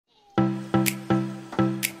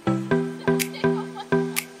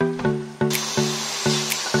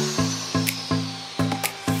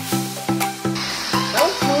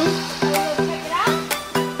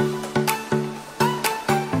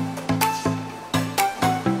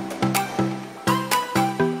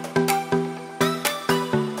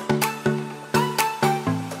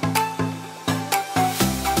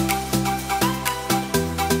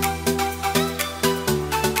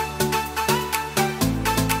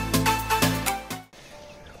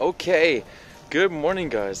Okay, good morning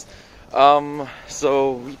guys.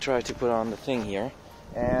 So we tried to put on the thing here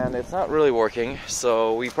and it's not really working,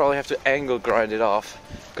 so we probably have to angle grind it off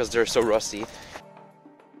because they're so rusty.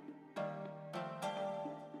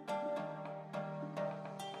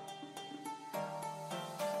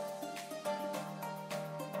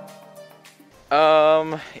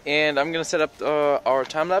 And I'm gonna set up our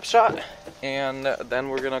time-lapse shot, and then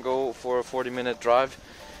we're gonna go for a 40-minute drive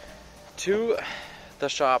to the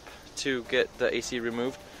shop to get the AC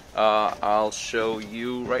removed. I'll show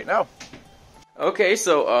you right now. Okay,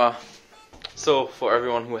 so for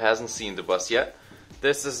everyone who hasn't seen the bus yet,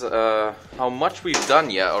 this is how much we've done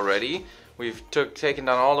yet already. We've taken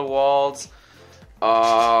down all the walls.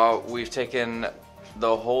 We've taken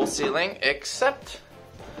the whole ceiling, except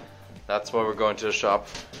that's why we're going to the shop,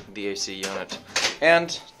 the AC unit,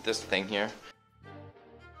 and this thing here.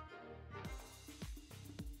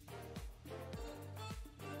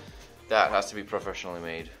 That has to be professionally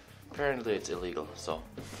made. Apparently it's illegal, so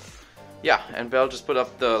yeah. And Belle just put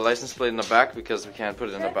up the license plate in the back because we can't put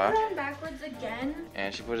it in the back. Put it on backwards again.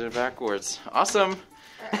 And she put it backwards. Awesome.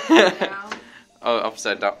 Upside down. Oh,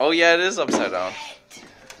 upside down. Oh yeah, it is upside down.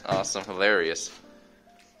 Awesome, hilarious.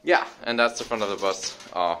 Yeah, and that's the front of the bus.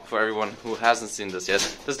 For everyone who hasn't seen this yet,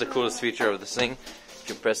 this is the coolest feature of this thing. If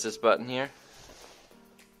you press this button here,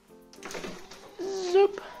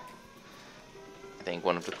 zoop. I think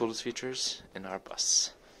one of the coolest features in our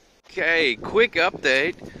bus. Okay, quick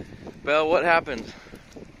update. Belle, what happened?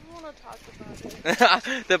 I want to talk about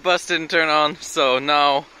it. The bus didn't turn on, so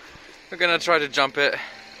now we're gonna try to jump it.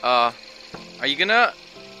 Are you gonna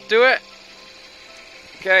do it?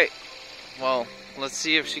 Okay, well, let's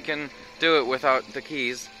see if she can do it without the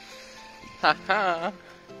keys. Haha.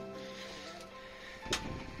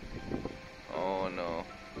 Oh no.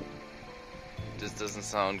 This doesn't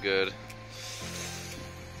sound good.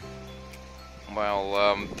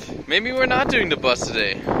 Well, maybe we're not doing the bus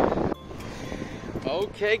today.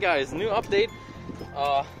 Okay guys, new update.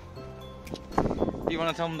 Do you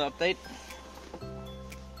want to tell them the update?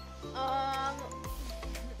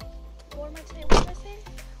 What did I say?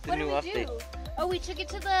 The new What did we update. do? Oh, we took it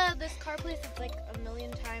to this car place that's like a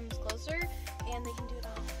million times closer, and they can do it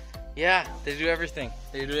all. Yeah, they do everything.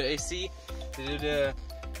 They do the AC, they do the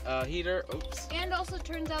heater. Oops. And also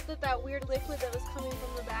turns out that weird liquid that was coming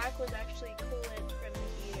from the back was actually coolant from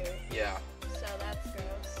the heater. Yeah. So that's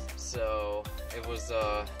gross. So it was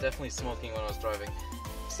definitely smoking when I was driving.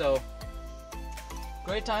 So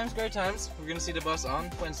great times, great times. We're gonna see the bus on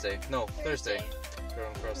Wednesday. No, Thursday.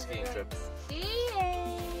 Going for a skiing trip. Yay!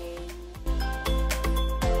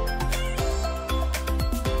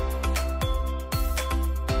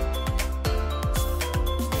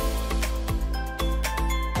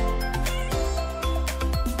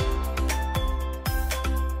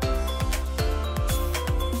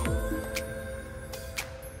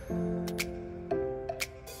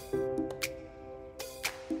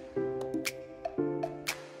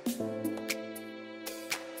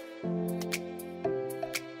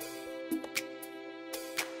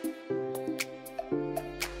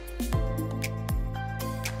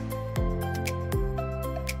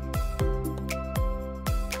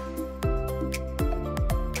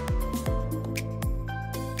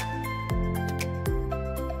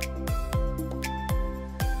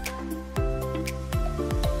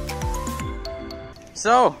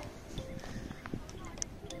 So,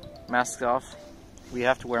 masks off. We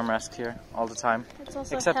have to wear masks here all the time. It's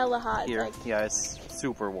also Except hella hot. here. Yeah, it's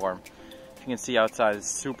super warm. You can see outside it's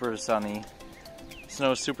super sunny.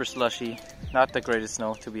 Snow is super slushy. Not the greatest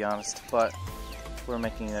snow, to be honest, but we're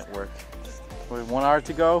making it work. We have 1 hour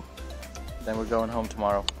to go, then we're going home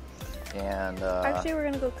tomorrow. And Actually, we're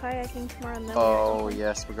gonna go kayaking tomorrow. And then oh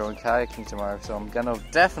yes, we're going kayaking tomorrow, so I'm gonna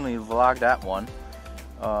definitely vlog that one.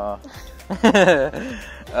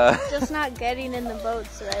 Just not getting in the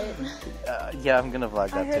boats, right? Yeah, I'm gonna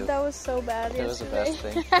vlog that I heard too. that was so bad That was the yesterday.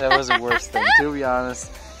 best thing. That was the worst thing, to be honest.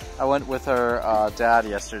 I went with her dad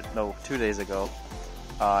 2 days ago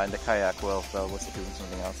in the kayak. Well, Belle was doing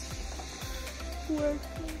something else.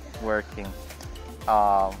 Working.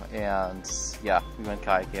 And yeah, we went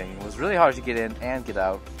kayaking. It was really hard to get in and get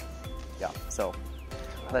out. Yeah, so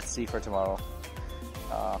let's see for tomorrow.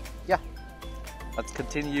 Yeah, let's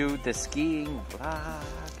continue the skiing vlog.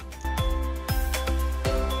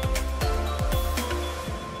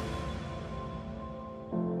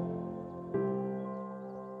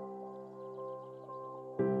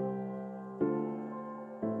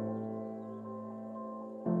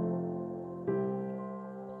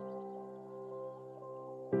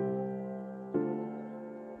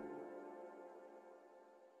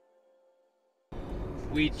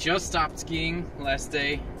 We just stopped skiing. Last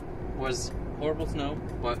day was horrible snow,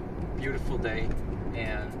 but beautiful day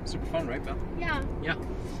and super fun, right, Belle? Yeah. Yeah.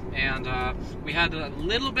 And we had a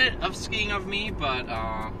little bit of skiing of me, but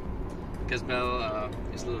because Belle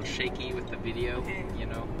is a little shaky with the video, you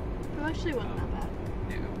know. It actually wasn't that bad.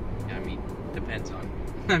 Yeah, I mean, depends on.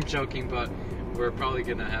 I'm joking, but we're probably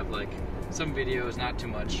gonna have like some videos, not too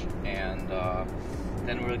much, and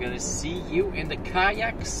then we're gonna see you in the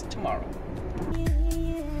kayaks tomorrow.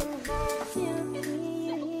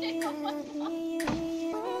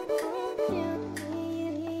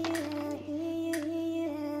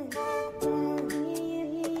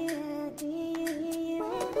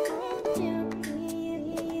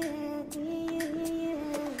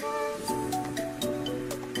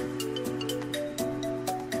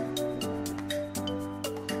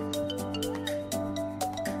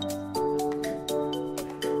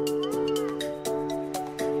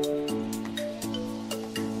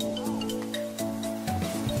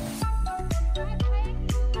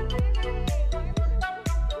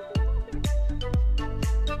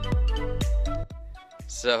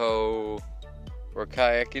 So, we're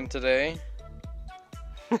kayaking today.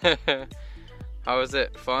 How is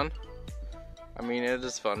it? Fun? I mean, it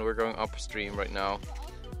is fun. We're going upstream right now.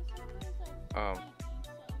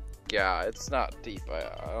 Yeah, it's not deep.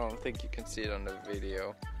 I don't think you can see it on the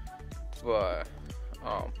video. But,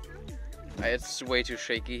 it's way too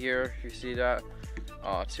shaky here, if you see that,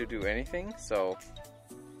 to do anything. So,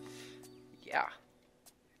 yeah.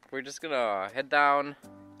 We're just gonna head down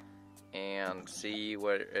and see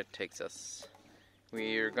where it takes us.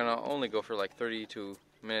 We're gonna only go for like 32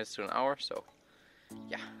 minutes to an hour, so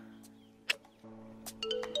yeah.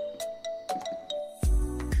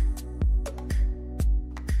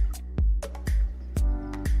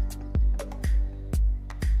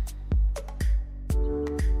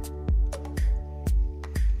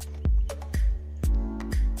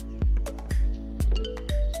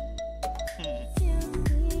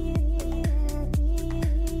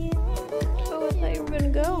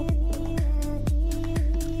 Go.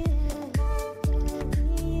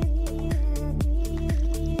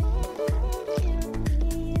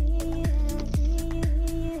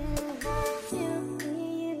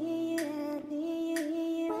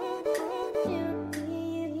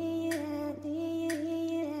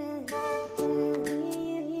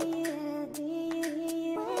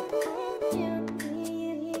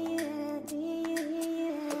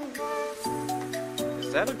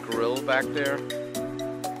 Is that a grill back there?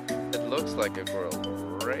 It looks like a grill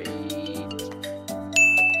right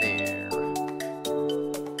there.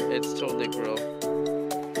 It's totally grill.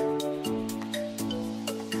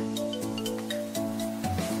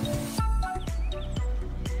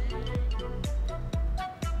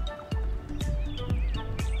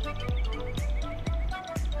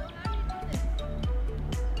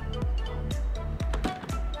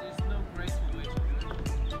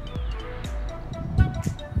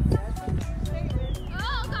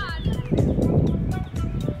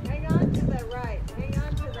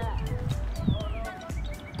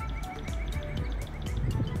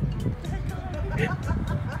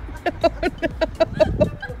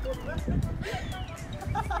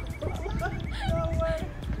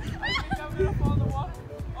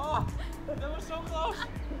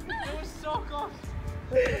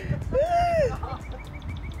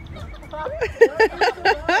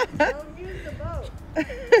 Don't use the boat.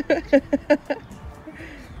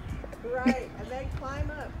 Right, and then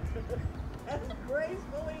climb up as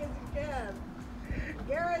gracefully as you can.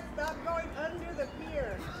 Gerrit, stop going under the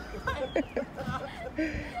pier.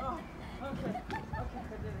 Oh, okay.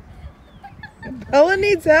 Bella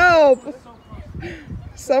needs help.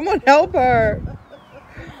 Someone help her.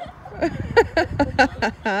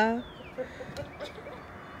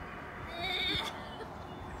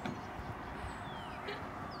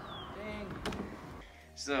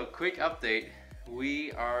 So, quick update.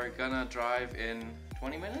 We are gonna drive in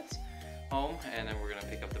 20 minutes home, and then we're gonna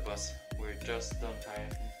pick up the bus. We're just done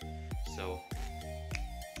kayaking, so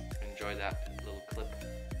enjoy that little clip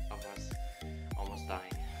of us almost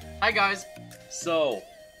dying. Hi guys! So,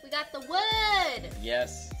 We got the wood!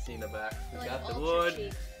 yes, see in the back. We Like got the ultra wood.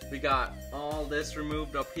 cheap. We got all this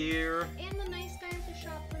removed up here. And the nice guy at the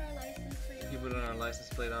shop put our license plate He on. put our license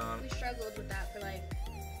plate on. We struggled with that for like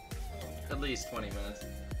At least 20 minutes.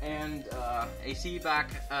 And AC back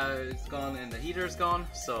is gone and the heater is gone,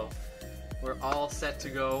 so we're all set to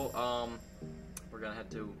go. We're gonna head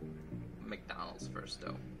to McDonald's first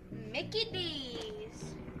though. Mickey D's.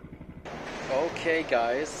 Okay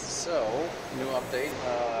guys, so new update.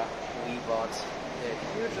 We bought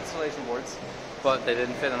huge installation boards but they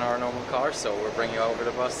didn't fit in our normal car, so we're bringing over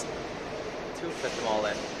the bus to fit them all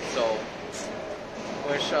in. So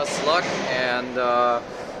wish us luck, and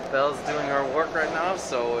Belle's doing her work right now,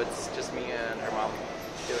 so it's just me and her mom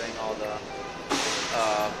doing all the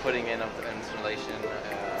putting in of the installation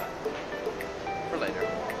for later.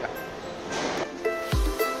 Yeah.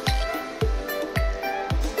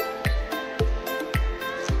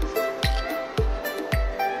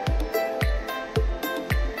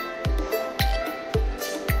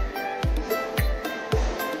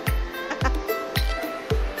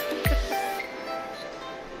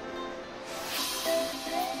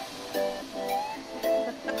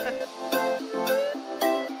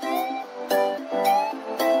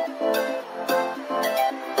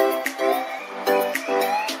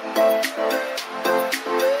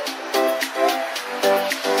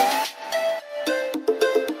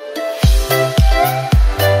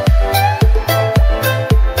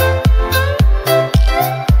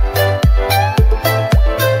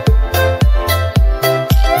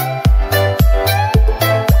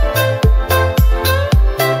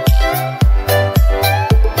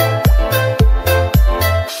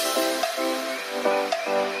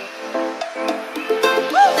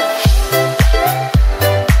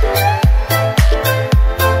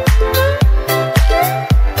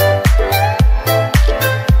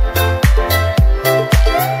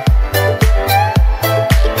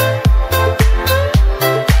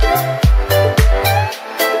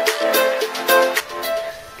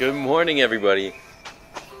 Good morning, everybody.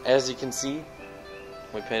 As you can see,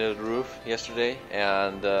 we painted the roof yesterday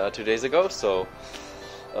and 2 days ago, so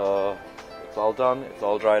it's all done, it's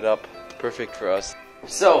all dried up, perfect for us.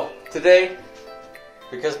 So today,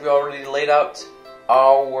 because we already laid out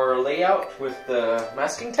our layout with the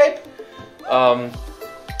masking tape,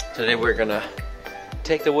 today we're gonna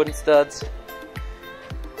take the wooden studs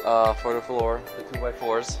for the floor, the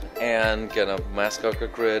 2x4s, and gonna mask out the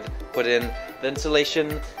grid, put in the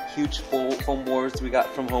insulation, huge foam boards we got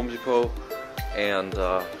from Home Depot, and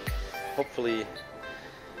hopefully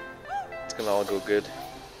it's gonna all go good.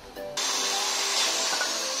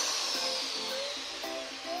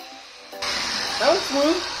 That was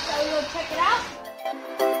smooth. So we'll check it out.